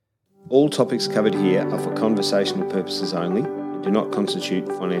All topics covered here are for conversational purposes only and do not constitute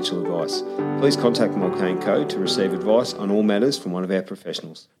financial advice. Please contact Mulcahy & Co to receive advice on all matters from one of our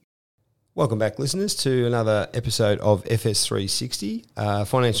professionals. Welcome back, listeners, to another episode of FS360,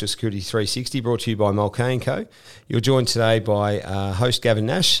 Financial Security 360, brought to you by Mulcahy & Co. You're joined today by host Gavin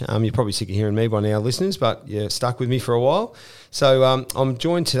Nash. You're probably sick of hearing me by now, listeners, but you're stuck with me for a while. So I'm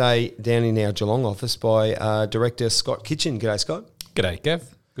joined today down in our Geelong office by Director Scott Kitchen. G'day, Scott. G'day, Gav.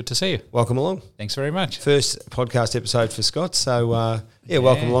 Good to see you. Welcome along. Thanks very much. First podcast episode for Scott, so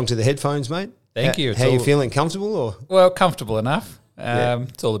welcome along to the headphones, mate. Thank you. How are you feeling? Comfortable? Or Well, comfortable enough.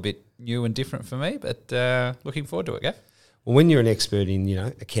 It's all a bit new and different for me, but looking forward to it, Gav. Well, when you're an expert in,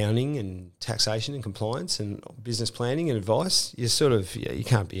 accounting and taxation and compliance and business planning and advice, you you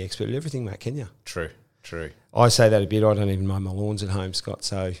can't be expert at everything, mate, can you? True. I say that a bit. I don't even mow my lawns at home, Scott.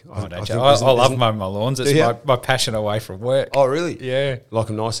 So I love mowing my lawns. It's my passion away from work. Oh, really? Yeah. Like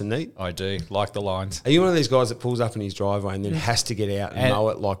them nice and neat? I do. Like the lines. Are you one of these guys that pulls up in his driveway and then has to get out and mow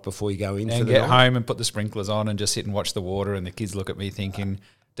it before you go in for the night? And get home and put the sprinklers on and just sit and watch the water, and the kids look at me thinking,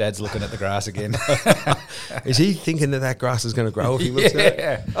 Dad's looking at the grass again. Is he thinking that grass is going to grow if he looks at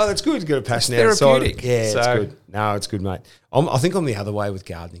it? Oh, that's good. He's got a passion outside. Therapeutic. Yeah, it's good. No, it's good, mate. I think I'm the other way with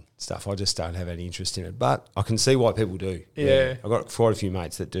gardening stuff. I just don't have any interest in it, but I can see why people do. Yeah. I've got quite a few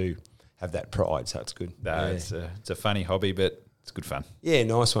mates that do have that pride, so it's good. No, it's a funny hobby, but it's good fun. Yeah,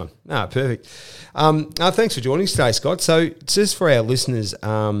 nice one. No, perfect. Thanks for joining us today, Scott. So just for our listeners'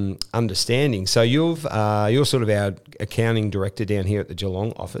 understanding, so you're sort of our accounting director down here at the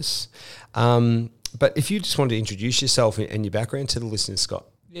Geelong office. But if you just wanted to introduce yourself and your background to the listeners, Scott.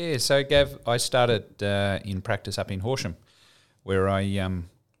 Yeah, so Gav, I started in practice up in Horsham, where I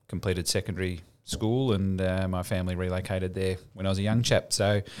completed secondary school, and my family relocated there when I was a young chap.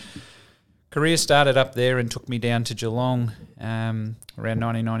 So career started up there and took me down to Geelong around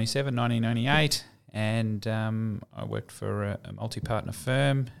 1997, 1998, and I worked for a multi-partner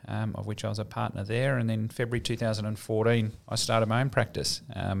firm, of which I was a partner there, and then February 2014 I started my own practice.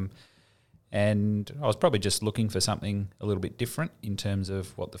 And I was probably just looking for something a little bit different in terms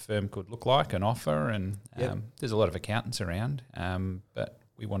of what the firm could look like and offer, and there's a lot of accountants around, but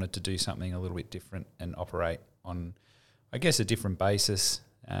we wanted to do something a little bit different and operate on, I guess, a different basis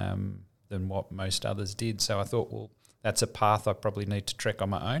than what most others did. So I thought, well, that's a path I probably need to trek on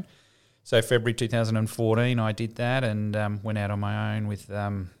my own. So February 2014 I did that and went out on my own with, I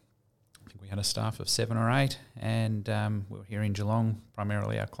think we had a staff of 7 or 8, and we were here in Geelong.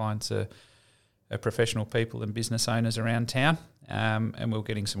 Primarily our clients are professional people and business owners around town, and we were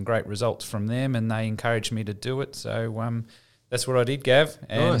getting some great results from them, and they encouraged me to do it. So that's what I did, Gav.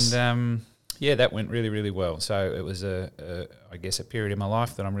 Nice. And that went really, really well. So it was I guess a period in my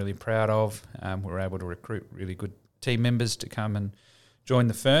life that I'm really proud of. We were able to recruit really good team members to come and join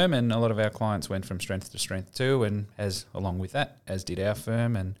the firm, and a lot of our clients went from strength to strength too, and along with that, as did our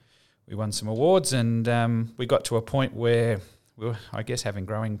firm, and we won some awards, and we got to a point where we were, I guess, having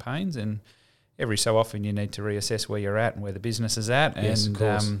growing pains, and every so often you need to reassess where you're at and where the business is at. Yes, and of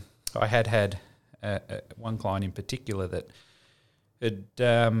course. I had one client in particular that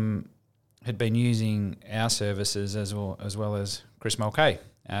had been using our services as well as Chris Mulcahy.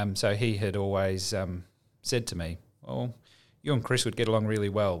 So he had always said to me, well, you and Chris would get along really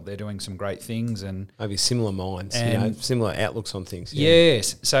well. They're doing some great things. And maybe similar minds, similar outlooks on things. Yeah.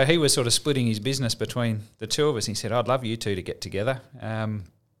 Yes. So he was sort of splitting his business between the two of us. He said, I'd love you two to get together.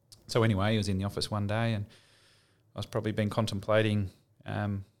 So anyway, he was in the office one day, and I was probably been contemplating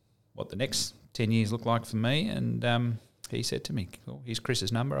what the next 10 years look like for me, and he said to me, well, here's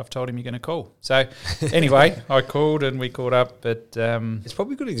Chris's number. I've told him you're going to call. So anyway, I called and we caught up. But it's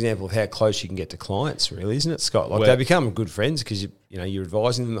probably a good example of how close you can get to clients, really, isn't it, Scott? Like they become good friends because you're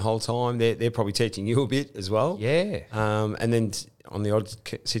advising them the whole time. They're probably teaching you a bit as well. Yeah. And then on the odd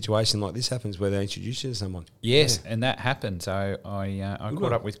situation like this happens where they introduce you to someone. Yes, and that happened. So I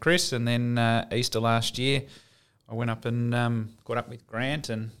caught up with Chris, and then Easter last year I went up and caught up with Grant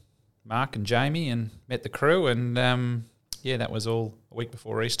and Mark and Jamie and met the crew, and that was all a week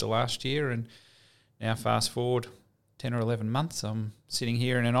before Easter last year. And now fast forward 10 or 11 months, I'm sitting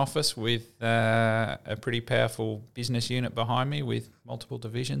here in an office with a pretty powerful business unit behind me with multiple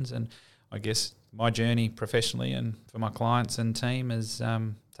divisions, and I guess my journey professionally and for my clients and team has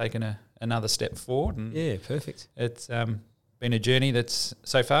taken another step forward. And yeah, perfect. It's been a journey that's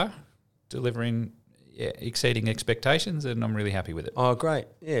so far delivering exceeding expectations, and I'm really happy with it. Oh, great.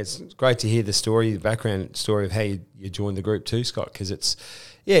 Yeah, it's great to hear the background story of how you joined the group too, Scott, because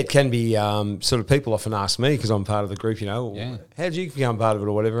it can be sort of, people often ask me, because I'm part of the group, how did you become part of it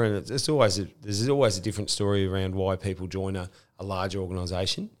or whatever, and there's always a different story around why people join a larger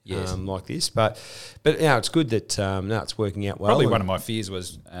organisation like this. But it's good that now it's working out well. Probably one of my fears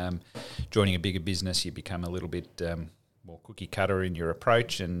was joining a bigger business, you become a little bit more cookie cutter in your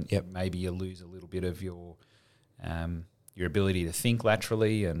approach, and maybe you lose a little bit of your ability to think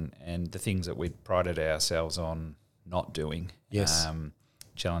laterally and the things that we prided ourselves on not doing. Yes.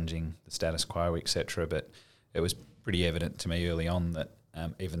 Challenging the status quo, etc. But it was pretty evident to me early on that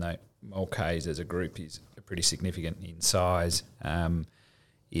even though Mulcahy's as a group is pretty significant in size,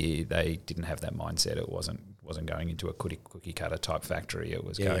 they didn't have that mindset. It wasn't going into a cookie cutter type factory. It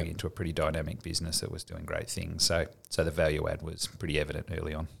was going into a pretty dynamic business that was doing great things. So the value add was pretty evident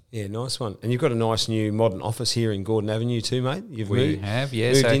early on. Yeah, nice one. And you've got a nice new modern office here in Gordon Avenue too, mate. Moved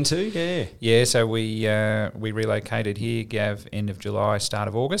into. Yeah, so we relocated here, Gav, end of July, start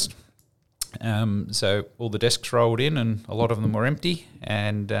of August. So all the desks rolled in, and a lot of them were empty.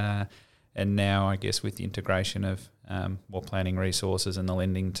 And now, I guess, with the integration of more planning resources and the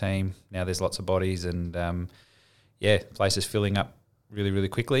lending team, now there's lots of bodies, and place is filling up really, really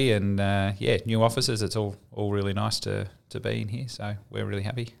quickly. And new offices. It's all really nice to be in here. So we're really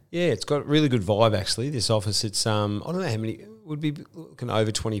happy. Yeah, it's got a really good vibe actually. This office. It's I don't know how many, would be looking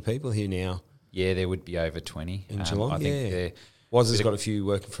over 20 people here now. Yeah, there would be over 20 in Geelong. I think Waz has got a few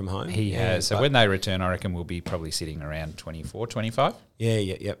working from home. He has. So when they return, I reckon we'll be probably sitting around 24, 25.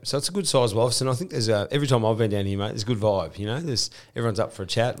 Yeah. So it's a good size office, and I think there's every time I've been down here, mate, there's a good vibe. Everyone's up for a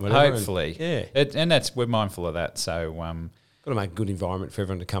chat. Whatever, hopefully, and we're mindful of that. So got to make a good environment for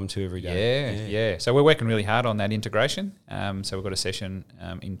everyone to come to every day. Yeah. So we're working really hard on that integration. So we've got a session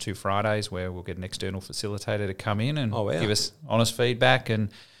in 2 Fridays where we'll get an external facilitator to come in and give us honest feedback. And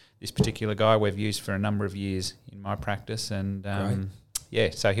this particular guy we've used for a number of years in my practice, and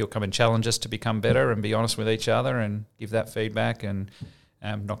so he'll come and challenge us to become better and be honest with each other and give that feedback and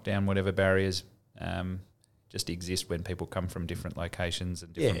knock down whatever barriers just exist when people come from different locations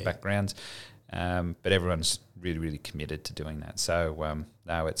and different backgrounds. But everyone's really, really committed to doing that. So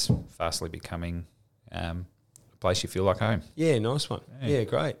now it's fastly becoming a place you feel like home. Yeah, nice one. Yeah,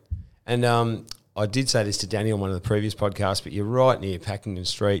 great. And I did say this to Danny on one of the previous podcasts, but you're right near Packington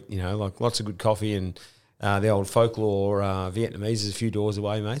Street, like lots of good coffee, and the old Folklore Vietnamese is a few doors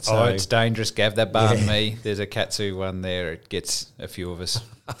away, mate. So it's dangerous, Gav, that banh mi. There's a katsu one there. It gets a few of us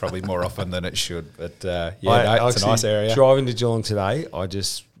probably more often than it should. But it's a nice area. Driving to Geelong today, I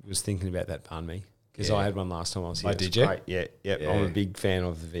just was thinking about that banh mi because I had one last time I was here. Oh, did you? Great. Yeah. I'm a big fan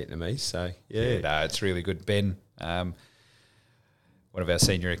of the Vietnamese. So, it's really good. Ben, one of our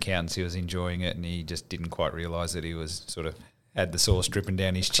senior accountants, he was enjoying it, and he just didn't quite realise that he was sort of had the sauce dripping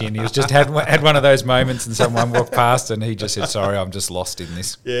down his chin. He was just had one of those moments, and someone walked past, and he just said, "Sorry, I'm just lost in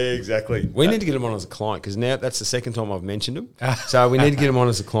this." Yeah, exactly. We need to get him on as a client, because now that's the second time I've mentioned him. So we need to get him on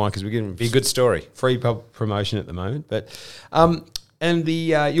as a client, because we're getting be a good story, free promotion at the moment. But and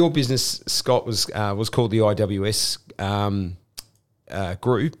the your business, Scott, was called the IWS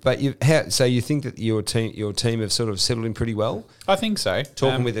group, but you think that your team have sort of settled in pretty well? I think so.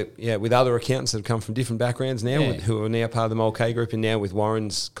 Talking with other accountants that have come from different backgrounds now, who are now part of the Mulcahy group, and now with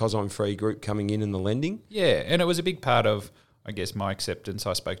Warren's Cosine Free group coming in the lending. Yeah, and it was a big part of, I guess, my acceptance.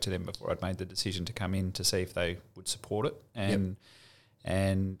 I spoke to them before I'd made the decision to come in to see if they would support it, and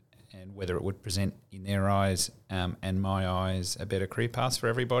whether it would present in their eyes and my eyes a better career path for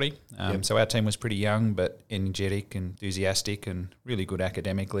everybody. So our team was pretty young but energetic, enthusiastic, and really good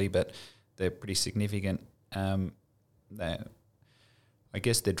academically, but they're pretty significant. I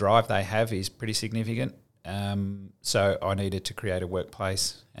guess the drive they have is pretty significant. So I needed to create a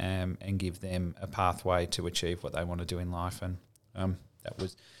workplace and give them a pathway to achieve what they want to do in life, and that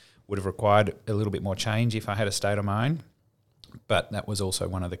would have required a little bit more change if I had stayed on my own. But that was also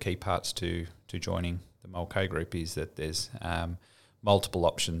one of the key parts to joining the Mulcahy group, is that there's multiple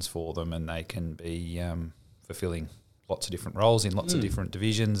options for them, and they can be fulfilling lots of different roles in lots of different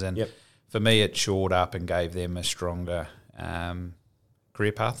divisions. And for me, it shored up and gave them a stronger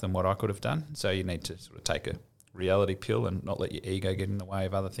career path than what I could have done. So you need to sort of take a reality pill and not let your ego get in the way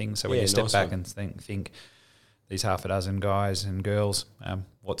of other things. So when you step back and think these half a dozen guys and girls,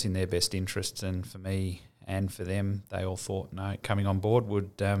 what's in their best interests, and for me and for them, they all thought, no, coming on board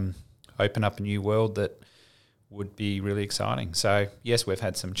would open up a new world that would be really exciting. So, yes, we've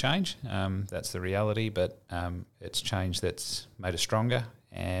had some change. That's the reality, but it's change that's made us stronger.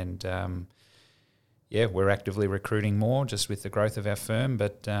 And, we're actively recruiting more just with the growth of our firm.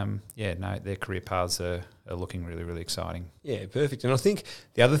 But their career paths are looking really, really exciting. Yeah, perfect. And I think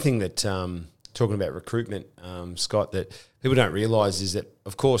the other thing that talking about recruitment, Scott, that people don't realise is that,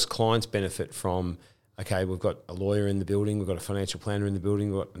 of course, clients benefit from, okay, we've got a lawyer in the building, we've got a financial planner in the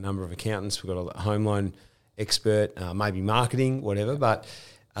building, we've got a number of accountants, we've got a home loan expert, maybe marketing, whatever, but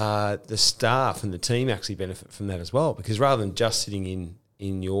the staff and the team actually benefit from that as well, because rather than just sitting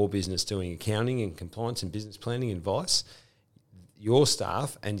in your business doing accounting and compliance and business planning advice, your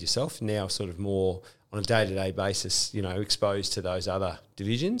staff and yourself now sort of more on a day-to-day basis, exposed to those other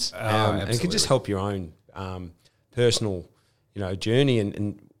divisions. And it can just help your own personal, journey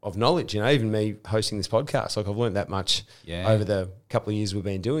and of knowledge. Even me hosting this podcast, like I've learned that much over the couple of years we've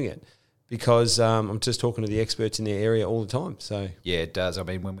been doing it, because I'm just talking to the experts in their area all the time. So yeah, it does. I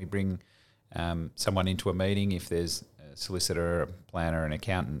mean, when we bring someone into a meeting, if there's a solicitor, a planner, an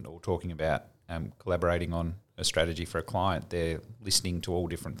accountant, all talking about collaborating on a strategy for a client, they're listening to all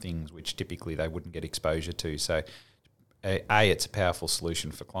different things which typically they wouldn't get exposure to. So it's a powerful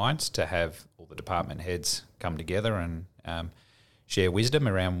solution for clients to have all the department heads come together and share wisdom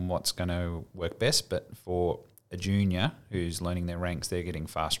around what's going to work best. But for a junior who's learning their ranks, they're getting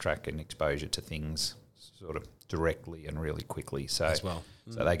fast track and exposure to things sort of directly and really quickly. So as well.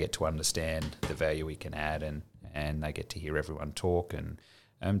 So they get to understand the value we can add, and they get to hear everyone talk, and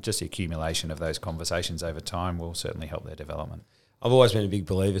just the accumulation of those conversations over time will certainly help their development. I've always been a big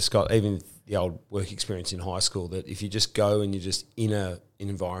believer, Scott, even the old work experience in high school, that if you just go and you're just in an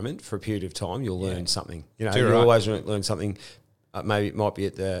environment for a period of time, you'll learn something. You'll always learn something. Maybe it might be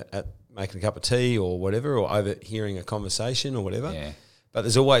at making a cup of tea or whatever, or overhearing a conversation or whatever. Yeah. But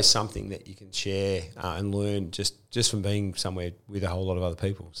there's always something that you can share and learn just from being somewhere with a whole lot of other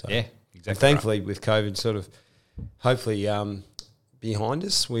people. So yeah, exactly. And thankfully, with COVID sort of hopefully behind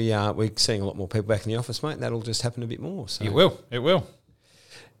us, we're seeing a lot more people back in the office, mate, and that'll just happen a bit more. So. It will.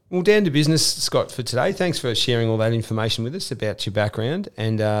 Well, down to business, Scott, for today. Thanks for sharing all that information with us about your background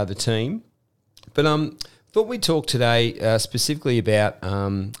and the team. But thought we'd talk today specifically about,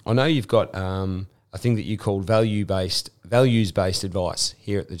 I know you've got a thing that you call values-based advice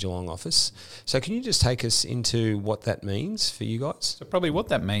here at the Geelong office. So can you just take us into what that means for you guys? So probably what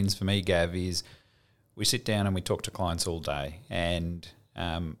that means for me, Gav, is we sit down and we talk to clients all day. And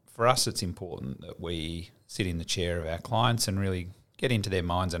for us, it's important that we sit in the chair of our clients and really get into their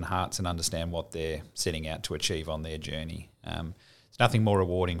minds and hearts and understand what they're setting out to achieve on their journey. It's nothing more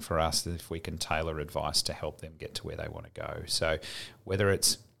rewarding for us than if we can tailor advice to help them get to where they want to go. So whether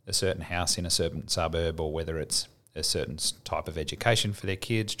it's a certain house in a certain suburb, or whether it's a certain type of education for their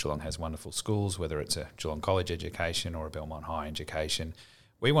kids, Geelong has wonderful schools, whether it's a Geelong College education or a Belmont High education,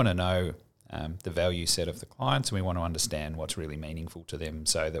 we want to know the value set of the clients, and we want to understand what's really meaningful to them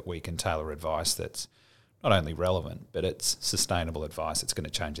so that we can tailor advice that's not only relevant, but it's sustainable advice that's going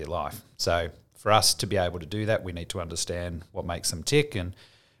to change their life. So for us to be able to do that, we need to understand what makes them tick, and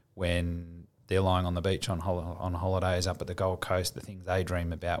when they're lying on the beach on holidays up at the Gold Coast, the things they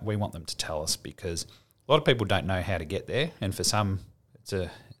dream about, we want them to tell us, because a lot of people don't know how to get there, and for some it's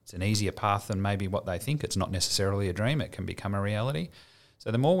an easier path than maybe what they think. It's not necessarily a dream, it can become a reality. So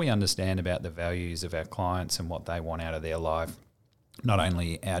the more we understand about the values of our clients and what they want out of their life, not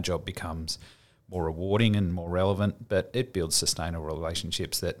only our job becomes more rewarding and more relevant, but it builds sustainable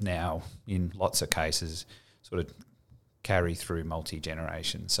relationships that now, in lots of cases, sort of carry through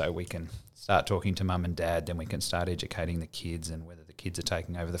multi-generations. So we can start talking to mum and dad, then we can start educating the kids, and whether the kids are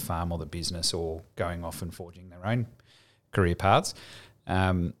taking over the farm or the business or going off and forging their own career paths.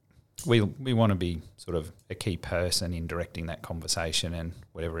 We want to be sort of a key person in directing that conversation and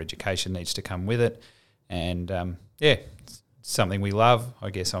whatever education needs to come with it. And it's something we love. I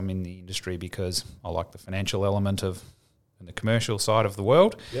guess I'm in the industry because I like the financial element of and the commercial side of the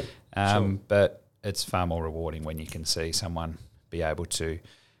world. Yep, sure. But it's far more rewarding when you can see someone be able to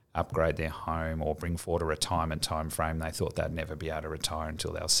upgrade their home or bring forward a retirement time frame they thought they'd never be able to retire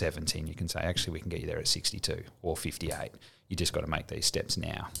until they were 17. You can say, actually, we can get you there at 62 or 58. You just got to make these steps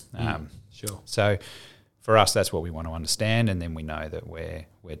now. Sure. So for us, that's what we want to understand, and then we know that we're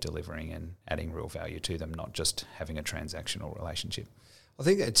delivering and adding real value to them, not just having a transactional relationship. I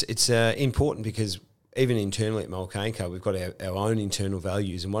think it's important because even internally at Mulcahy & Co, we've got our own internal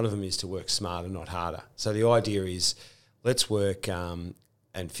values, and one of them is to work smarter, not harder. So the idea is let's work, and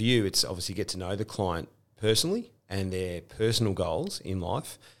for you, it's obviously get to know the client personally and their personal goals in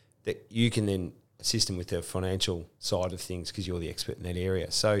life, that you can then assist them with the financial side of things because you're the expert in that area.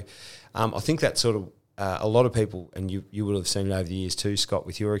 So I think that sort of a lot of people, and you would have seen it over the years too, Scott,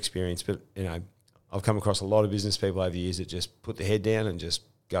 with your experience, but I've come across a lot of business people over the years that just put their head down and just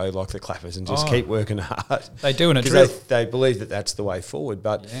go like the clappers and just keep working hard. They do, and because they believe that that's the way forward.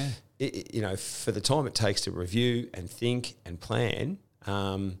 But for the time it takes to review and think and plan,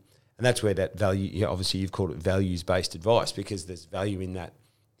 and that's where that value. Obviously, you've called it values-based advice because there's value in that.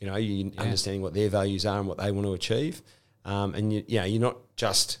 You understanding what their values are and what they want to achieve, and you're not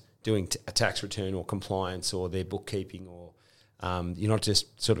just doing a tax return or compliance or their bookkeeping or you're not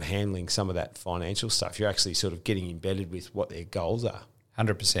just sort of handling some of that financial stuff. You're actually sort of getting embedded with what their goals are.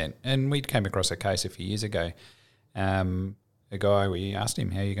 100%. And we came across a case a few years ago. A guy, we asked him,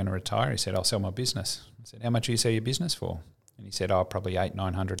 how are you going to retire? He said, I'll sell my business. I said, how much do you sell your business for? And he said, probably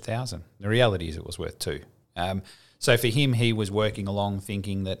 800,000-900,000. The reality is it was worth 2. So for him, he was working along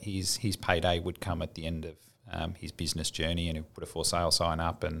thinking that his payday would come at the end of his business journey, and he'd put a for sale sign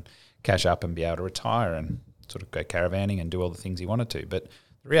up and cash up and be able to retire and sort of go caravanning and do all the things he wanted to. But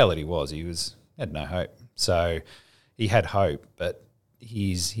the reality was he had no hope. So he had hope, but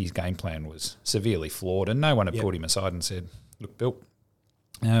his game plan was severely flawed, and no one had pulled him aside and said, look, Bill,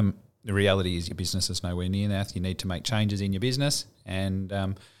 the reality is your business is nowhere near that. You need to make changes in your business and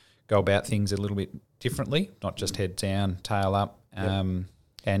go about things a little bit differently, not just head down, tail up.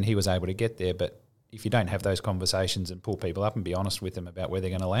 And he was able to get there. But if you don't have those conversations and pull people up and be honest with them about where they're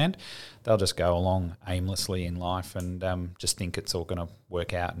going to land, they'll just go along aimlessly in life and just think it's all going to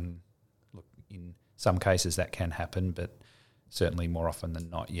work out. And look, in some cases that can happen, but certainly more often than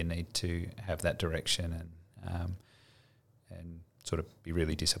not, you need to have that direction and sort of be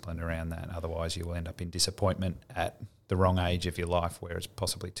really disciplined around that. Otherwise, you will end up in disappointment at the wrong age of your life where it's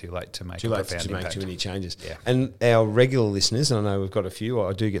possibly too late to make a profound impact. Make too many changes. Yeah. And our regular listeners, and I know we've got a few,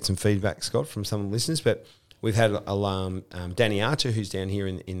 I do get some feedback, Scott, from some of the listeners, but we've had Danny Archer, who's down here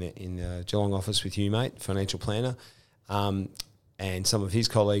in the Geelong office with you, mate, financial planner, and some of his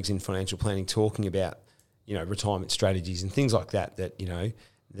colleagues in financial planning talking about, retirement strategies and things like that,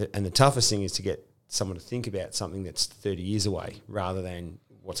 and the toughest thing is to get someone to think about something that's 30 years away rather than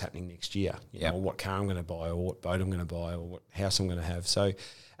what's happening next year, or what car I'm going to buy or what boat I'm going to buy or what house I'm going to have. So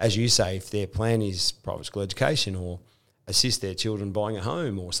as you say, if their plan is private school education or assist their children buying a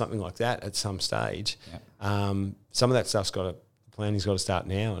home or something like that at some stage, some of that stuff's planning's got to start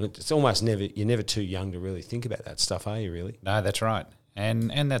now. And it's almost you're never too young to really think about that stuff, are you really? No, that's right.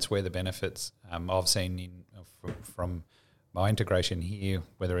 And that's where the benefits I've seen from my integration here,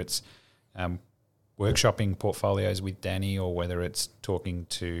 whether it's workshopping portfolios with Danny or whether it's talking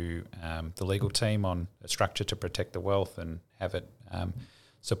to the legal team on a structure to protect the wealth and have it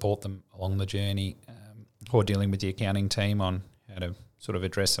support them along the journey, or dealing with the accounting team on how to sort of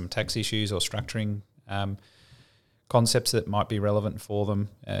address some tax issues or structuring concepts that might be relevant for them.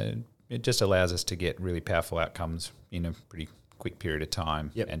 It just allows us to get really powerful outcomes in a pretty quick period of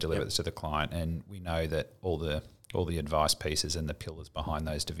time and deliver this to the client. And we know that all the advice pieces and the pillars behind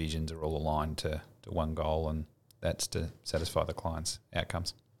those divisions are all aligned to one goal, and that's to satisfy the client's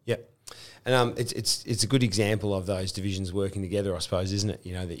outcomes. Yep. And it's a good example of those divisions working together, I suppose, isn't it?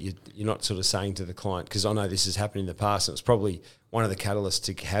 That you're not sort of saying to the client, because I know this has happened in the past, and it was probably one of the catalysts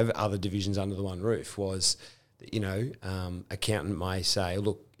to have other divisions under the one roof was that, accountant may say,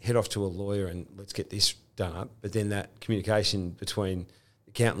 look, head off to a lawyer and let's get this done up. But then that communication between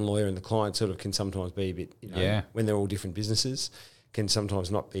the accountant, lawyer and the client sort of can sometimes be a bit, when they're all different businesses, can sometimes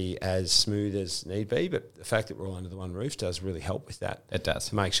not be as smooth as need be, but the fact that we're all under the one roof does really help with that. It does.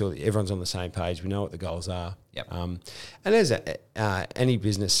 To make sure that everyone's on the same page, we know what the goals are. Yep. And as any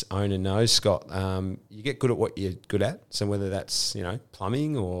business owner knows, Scott, you get good at what you're good at. So whether that's,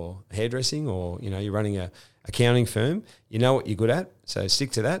 plumbing or hairdressing or, you're running a accounting firm, you know what you're good at, so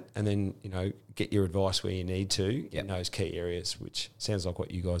stick to that and then, get your advice where you need to in those key areas, which sounds like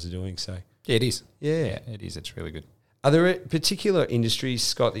what you guys are doing. So yeah, it is. Yeah, it is. It's really good. Are there particular industries,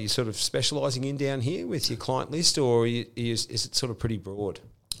 Scott, that you're sort of specialising in down here with your client list, or is it sort of pretty broad?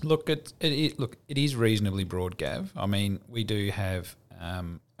 Look, it is reasonably broad, Gav. I mean, we do have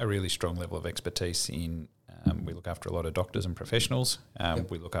a really strong level of expertise in. We look after a lot of doctors and professionals.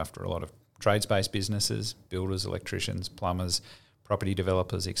 We look after a lot of trades-based businesses, builders, electricians, plumbers, property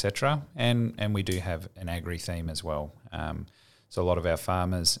developers, etc. And we do have an agri theme as well. So a lot of our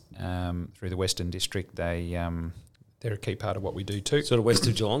farmers through the Western District, they're a key part of what we do too. Sort of west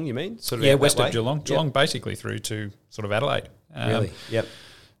of Geelong, you mean? Sort of west of Geelong. Geelong basically through to sort of Adelaide. Really? Yep.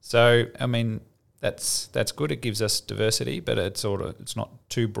 So, I mean, that's good. It gives us diversity, but it's not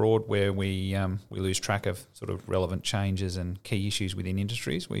too broad where we lose track of sort of relevant changes and key issues within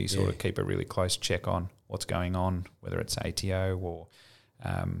industries. We sort of keep a really close check on what's going on, whether it's ATO or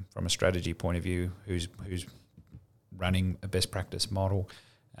from a strategy point of view, who's running a best practice model.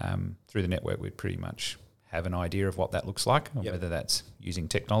 Through the network, we pretty much have an idea of what that looks like, or whether that's using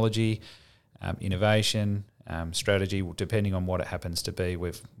technology, innovation, strategy, depending on what it happens to be.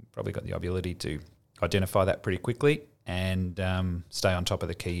 We've probably got the ability to identify that pretty quickly and stay on top of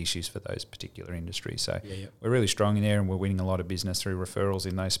the key issues for those particular industries. So we're really strong in there, and we're winning a lot of business through referrals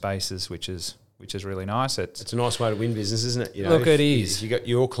in those spaces, which is really nice. It's a nice way to win business, isn't it? It is. If you got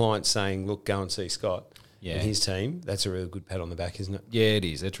your clients saying, look, go and see Scott and his team, that's a really good pat on the back, isn't it? Yeah, it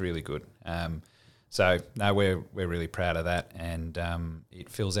is. It's really good. So no, we're really proud of that, and it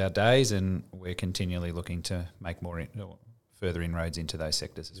fills our days, and we're continually looking to make further inroads into those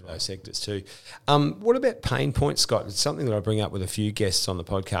sectors as well. Those sectors too. What about pain points, Scott? It's something that I bring up with a few guests on the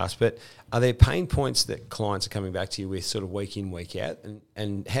podcast, but are there pain points that clients are coming back to you with sort of week in, week out,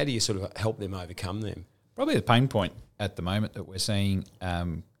 and how do you sort of help them overcome them? Probably the pain point at the moment that we're seeing,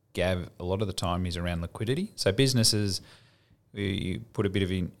 Gav, a lot of the time is around liquidity. So businesses, you put a bit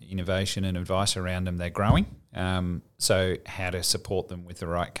of innovation and advice around them, they're growing. So how to support them with the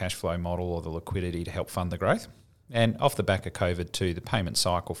right cash flow model or the liquidity to help fund the growth. And off the back of COVID too, the payment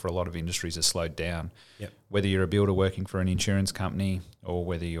cycle for a lot of industries has slowed down. Yep. Whether you're a builder working for an insurance company or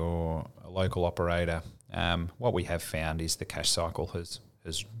whether you're a local operator, what we have found is the cash cycle has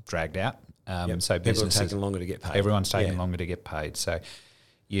dragged out. So people are taking longer to get paid. Everyone's taking longer to get paid. So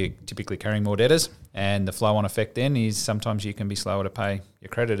you're typically carrying more debtors, and the flow-on effect then is sometimes you can be slower to pay your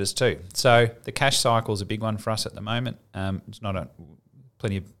creditors too. So the cash cycle is a big one for us at the moment. It's not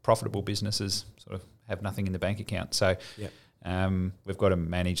plenty of profitable businesses sort of have nothing in the bank account. So we've got to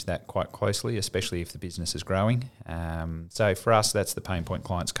manage that quite closely, especially if the business is growing. So for us, that's the pain point.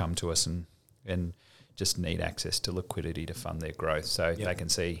 Clients come to us and just need access to liquidity to fund their growth. So they can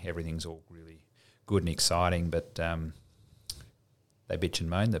see everything's all really good and exciting, but they bitch and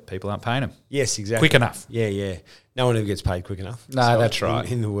moan that people aren't paying them. Yes, exactly. Quick enough. Yeah. No one ever gets paid quick enough. No, that's right.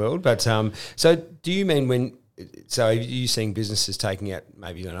 In the world. But so do you mean when... So are you seeing businesses taking out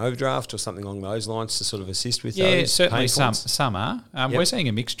maybe an overdraft or something along those lines to sort of assist with those Yeah, certainly pain points? some are. We're seeing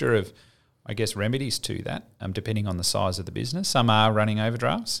a mixture of, I guess, remedies to that, depending on the size of the business. Some are running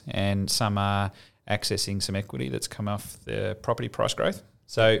overdrafts and some are accessing some equity that's come off the property price growth.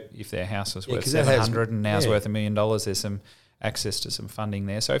 So if their house was worth 700 and now is worth $1 million, there's some access to some funding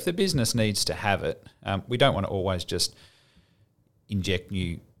there. So if the business needs to have it, we don't want to always just inject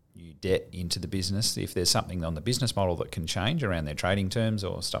new debt into the business. If there's something on the business model that can change around their trading terms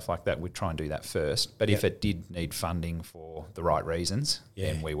or stuff like that, we'd try and do that first. But if it did need funding for the right reasons,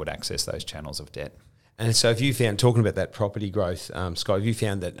 then we would access those channels of debt. And so have you found, talking about that property growth, Scott, have you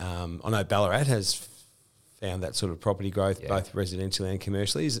found that, I know Ballarat has found that sort of property growth, both residentially and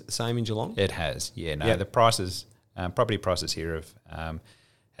commercially. Is it the same in Geelong? It has, the prices, property prices here have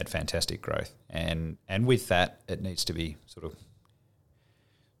had fantastic growth. And with that, it needs to be sort of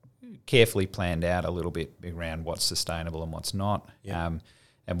carefully planned out a little bit around what's sustainable and what's not, and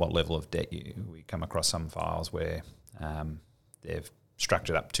what level of debt we come across some files where they've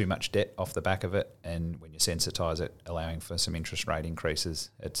structured up too much debt off the back of it, and when you sensitise it, allowing for some interest rate increases,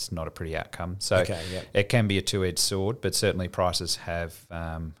 it's not a pretty outcome. So it can be a two-edged sword, but certainly prices have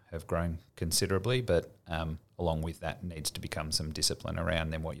grown considerably, but along with that needs to become some discipline around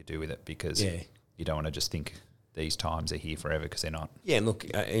then what you do with it, because you don't want to just think these times are here forever, because they're not. Yeah, and look,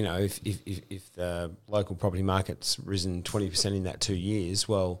 if the local property market's risen 20% in that 2 years,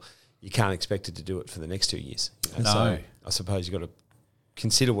 well, you can't expect it to do it for the next 2 years. No. So I suppose you've got to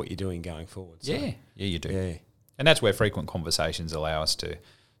consider what you're doing going forward. So. Yeah, you do. Yeah. And that's where frequent conversations allow us to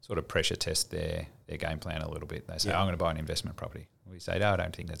sort of pressure test their game plan a little bit. They say, I'm going to buy an investment property. We say, no, I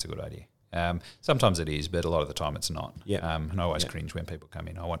don't think that's a good idea. Sometimes it is, but a lot of the time it's not. And I always cringe when people come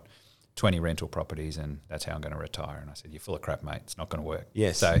in. I want 20 rental properties and that's how I'm going to retire. And I said, you're full of crap, mate. It's not going to work.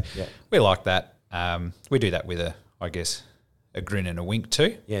 Yes. So we like that. We do that with a grin and a wink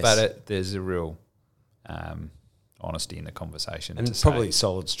too. Yes. But there's a real honesty in the conversation. And probably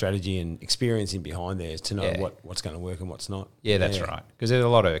solid strategy and experience in behind there to know what's going to work and what's not. Yeah, that's right. Because there's a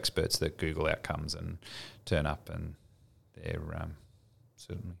lot of experts that Google outcomes and turn up and they're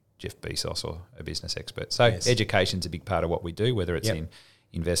certainly Jeff Bezos or a business expert. So education's a big part of what we do, whether it's in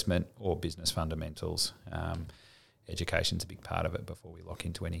investment or business fundamentals. Education's a big part of it before we lock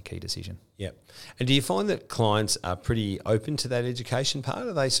into any key decision. Yep. And do you find that clients are pretty open to that education part?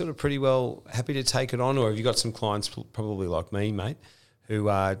 Are they sort of pretty well happy to take it on, or have you got some clients probably like me, mate, who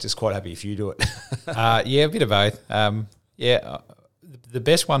are just quite happy if you do it? A bit of both. The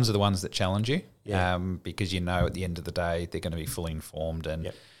best ones are the ones that challenge you, because at the end of the day they're going to be fully informed and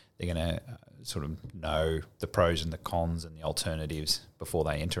they're going to sort of know the pros and the cons and the alternatives before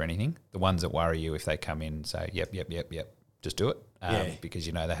they enter anything. The ones that worry you if they come in and say, yep, just do it, because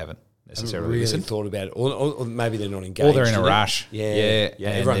they haven't necessarily really listen. thought about it, or maybe they're not engaged. Or they're in a it. rush. Yeah. And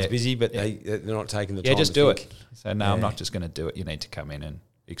Everyone's busy, but they're not taking the time. Yeah, just to do think. it. So no, I'm not just going to do it. You need to come in and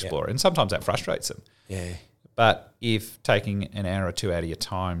explore it. And sometimes that frustrates them. Yeah. But if taking an hour or two out of your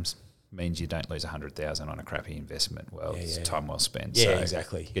time means you don't lose 100,000 on a crappy investment, well, it's time well spent. Yeah, so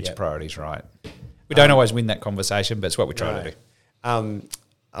exactly. Get your priorities right. We don't always win that conversation, but it's what we try to do.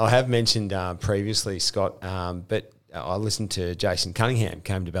 I have mentioned previously, Scott, but I listened to Jason Cunningham,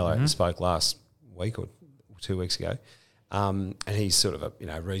 came to Ballarat and spoke last week or 2 weeks ago. And he's sort of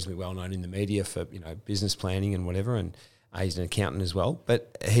a reasonably well known in the media for business planning and whatever, and he's an accountant as well.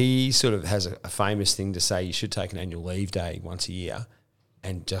 But he sort of has a famous thing to say: you should take an annual leave day once a year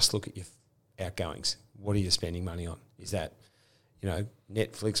and just look at your outgoings. What are you spending money on? Is that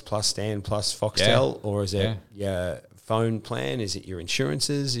Netflix plus Stan plus Foxtel, or is it your phone plan? Is it your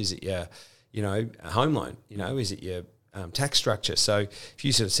insurances? Is it your home loan? Is it your tax structure? So if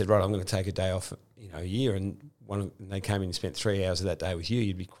you sort of said, right, I'm going to take a day off, a year, and they came in and spent 3 hours of that day with you,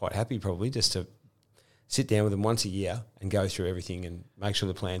 you'd be quite happy probably just to sit down with them once a year and go through everything and make sure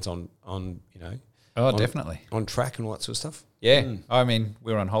the plan's Definitely on track and all that sort of stuff. Yeah, I mean,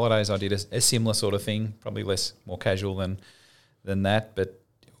 we were on holidays. I did a similar sort of thing, probably more casual than that, but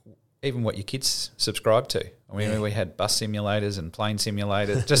even what your kids subscribe to. I mean, we had bus simulators and plane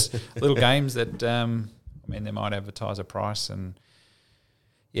simulators, just little games that, they might advertise a price, and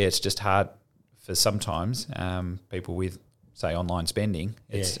it's just hard for sometimes people with, say, online spending.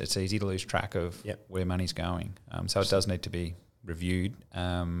 It's easy to lose track of where money's going. So it does need to be reviewed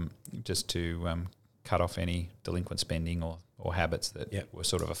just to cut off any delinquent spending or habits that were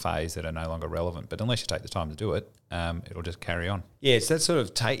sort of a phase that are no longer relevant. But unless you take the time to do it, it'll just carry on. Yeah, it's that sort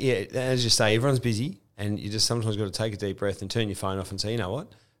of as you say, everyone's busy, and you just sometimes got to take a deep breath and turn your phone off and say, you know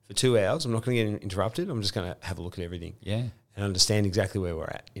what, for 2 hours, I'm not going to get interrupted. I'm just going to have a look at everything and understand exactly where we're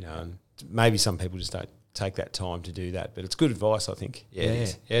at. And maybe some people just don't take that time to do that, but it's good advice, I think. Yeah, it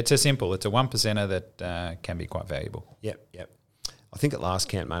is. Yeah, it's a 1%er that can be quite valuable. Yep. I think at last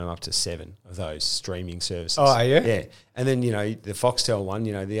count, mate, I'm up to 7 of those streaming services. Oh, are you? Yeah. And then, the Foxtel one,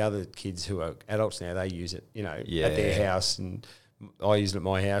 the other kids who are adults now, they use it, at their house, and I use it at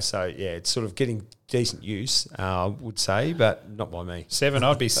my house. So, it's sort of getting decent use, I would say, but not by me. 7,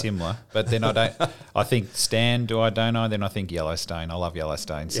 I'd be similar, but then I think Stan, don't I? Then I think Yellowstone. I love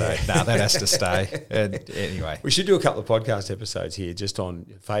Yellowstone, so that has to stay. Anyway. We should do a couple of podcast episodes here just on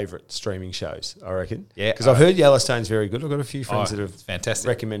favourite streaming shows, I reckon. Yeah. Because I've heard Yellowstone's very good. I've got a few friends that have fantastic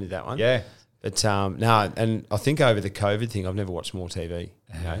recommended that one. Yeah. But, no, and I think over the COVID thing, I've never watched more TV.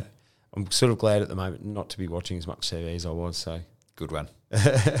 I'm sort of glad at the moment not to be watching as much TV as I was, so. Good one.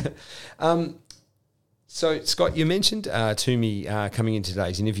 So, Scott, you mentioned to me coming in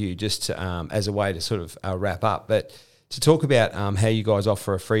today's interview just as a way to sort of wrap up, but to talk about how you guys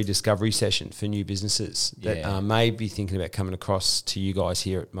offer a free discovery session for new businesses that may be thinking about coming across to you guys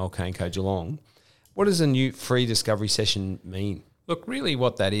here at Mulcahy & Co Geelong. What does a new free discovery session mean? Look, really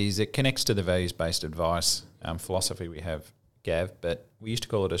what that is, it connects to the values-based advice philosophy we have, Gav, but we used to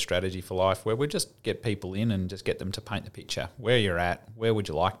call it a strategy for life, where we just get people in and just get them to paint the picture. Where you're at, where would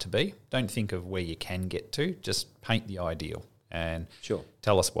you like to be? Don't think of where you can get to, just paint the ideal and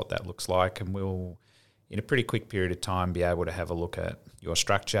tell us what that looks like, and we'll, in a pretty quick period of time, be able to have a look at your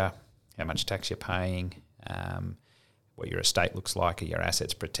structure, how much tax you're paying, what your estate looks like, are your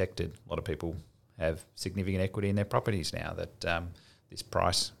assets protected. A lot of people have significant equity in their properties now that this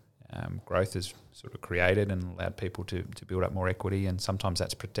price growth has sort of created and allowed people to build up more equity, and sometimes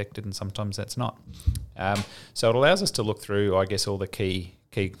that's protected and sometimes that's not. So it allows us to look through, I guess, all the key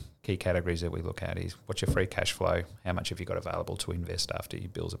categories that we look at is what's your free cash flow, how much have you got available to invest after your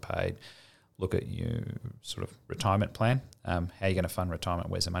bills are paid, look at your sort of retirement plan, how are you going to fund retirement,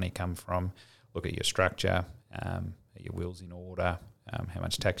 where's the money come from, look at your structure, are your wills in order, how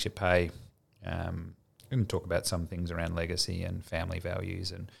much tax you pay, we can talk about some things around legacy and family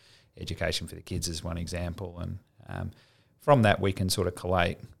values and education for the kids is one example, and from that we can sort of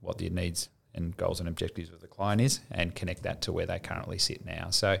collate what the needs and goals and objectives of the client is and connect that to where they currently sit now.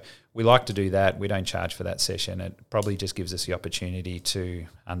 So we like to do that. We don't charge for that session. It probably just gives us the opportunity to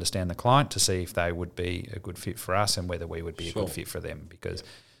understand the client, to see if they would be a good fit for us and whether we would be a good fit for them, because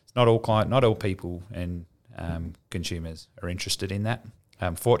it's not all people and consumers are interested in that.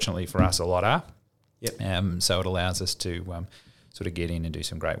 Fortunately for us, a lot are. So it allows us to sort of get in and do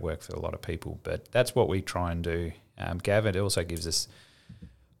some great work for a lot of people. But that's what we try and do. Gav, it also gives us,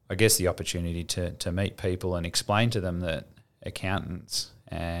 I guess, the opportunity to meet people and explain to them that accountants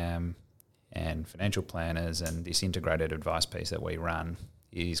and financial planners and this integrated advice piece that we run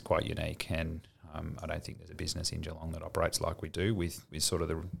is quite unique. And I don't think there's a business in Geelong that operates like we do with sort of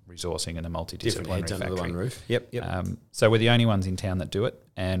the resourcing and the multidisciplinary Different heads under the one roof. Yep. So we're the only ones in town that do it,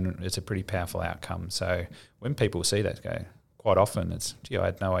 and it's a pretty powerful outcome. So when people see that, go quite often, it's, gee, I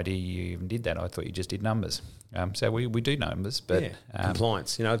had no idea you even did that. I thought you just did numbers. So we do numbers, but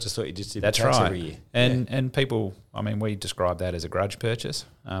compliance. I just thought you just did that's the tax right. every year. And people, we describe that as a grudge purchase.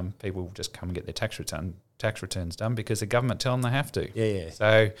 People just come and get their tax returns done because the government tell them they have to.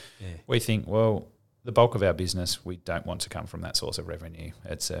 So we think, well, the bulk of our business, we don't want to come from that source of revenue.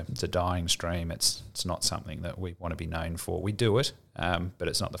 It's a dying stream. It's not something that we want to be known for. We do it, but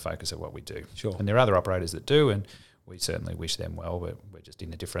it's not the focus of what we do. Sure. And there are other operators that do, and we certainly wish them well, but we're just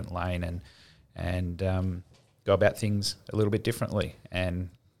in a different lane and go about things a little bit differently, and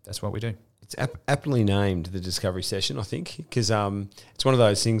that's what we do. It's aptly named the Discovery Session, I think, because it's one of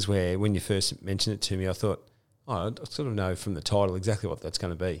those things where when you first mentioned it to me, I thought, I sort of know from the title exactly what that's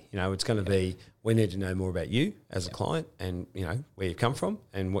going to be. It's going to be, we need to know more about you as a client and, where you come from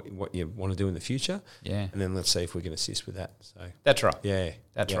and what you want to do in the future. Yeah. And then let's see if we can assist with that. So that's right. Yeah.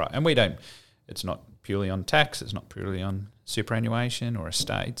 That's right. And we don't, it's not purely on tax, it's not purely on superannuation or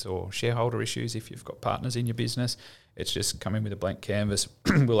estates or shareholder issues if you've got partners in your business. It's just come in with a blank canvas.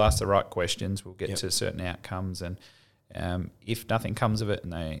 We'll ask the right questions. We'll get to certain outcomes. And if nothing comes of it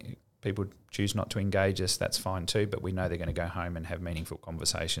and people choose not to engage us, that's fine too. But we know they're going to go home and have meaningful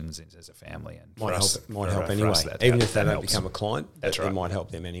conversations as a family. And might help anyway. Even if they don't become a client, it might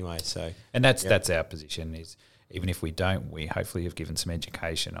help them anyway. So, and that's our position is even if we don't, we hopefully have given some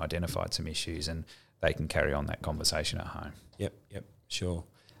education, identified some issues, and they can carry on that conversation at home. Yep, sure.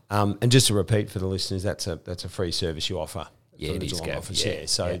 And just to repeat for the listeners, that's a free service you offer. Yeah, it is, Gav.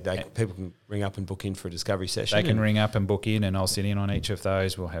 So people can ring up and book in for a discovery session. They can ring up and book in, and I'll sit in on each of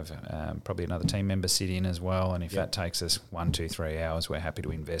those. We'll have probably another team member sit in as well, and if that takes us 1, 2, 3 hours, we're happy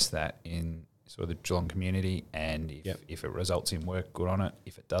to invest that in sort of the Geelong community, and if it results in work, good on it.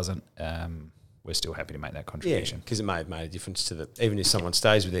 If it doesn't, we're still happy to make that contribution. Yeah, because it may have made a difference to even if someone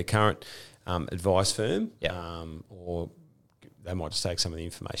stays with their current advice firm, or they might just take some of the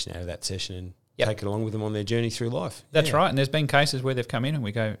information out of that session and take it along with them on their journey through life. That's right. And there's been cases where they've come in and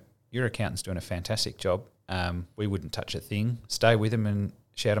we go, your accountant's doing a fantastic job. We wouldn't touch a thing. Stay with them and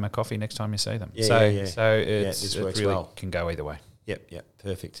shout them a coffee next time you see them. So it really can go either way. Yep,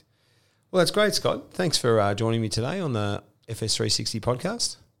 perfect. Well, that's great, Scott. Thanks for joining me today on the FS360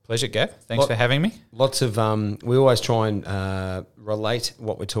 podcast. Pleasure, Gav. Thanks for having me. Lots of we always try and relate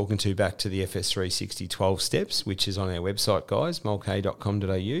what we're talking to back to the FS360 12 steps, which is on our website, guys,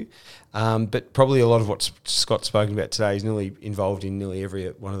 mulcahy.com.au. But probably a lot of what Scott's spoken about today is nearly involved in nearly every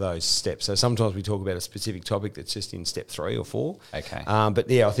one of those steps. So sometimes we talk about a specific topic that's just in step 3 or 4. Okay.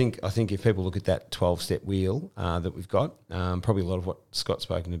 But I think if people look at that 12-step wheel that we've got, probably a lot of what Scott's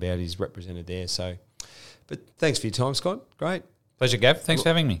spoken about is represented there. So, but thanks for your time, Scott. Great. Pleasure, Gav. Thanks for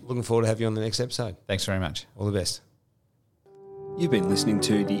having me. Looking forward to have you on the next episode. Thanks very much. All the best. You've been listening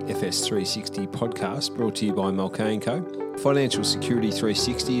to the FS360 podcast brought to you by Mulcahy & Co. Financial Security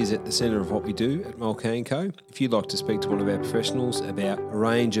 360 is at the centre of what we do at Mulcahy & Co. If you'd like to speak to one of our professionals about a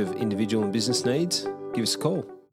range of individual and business needs, give us a call.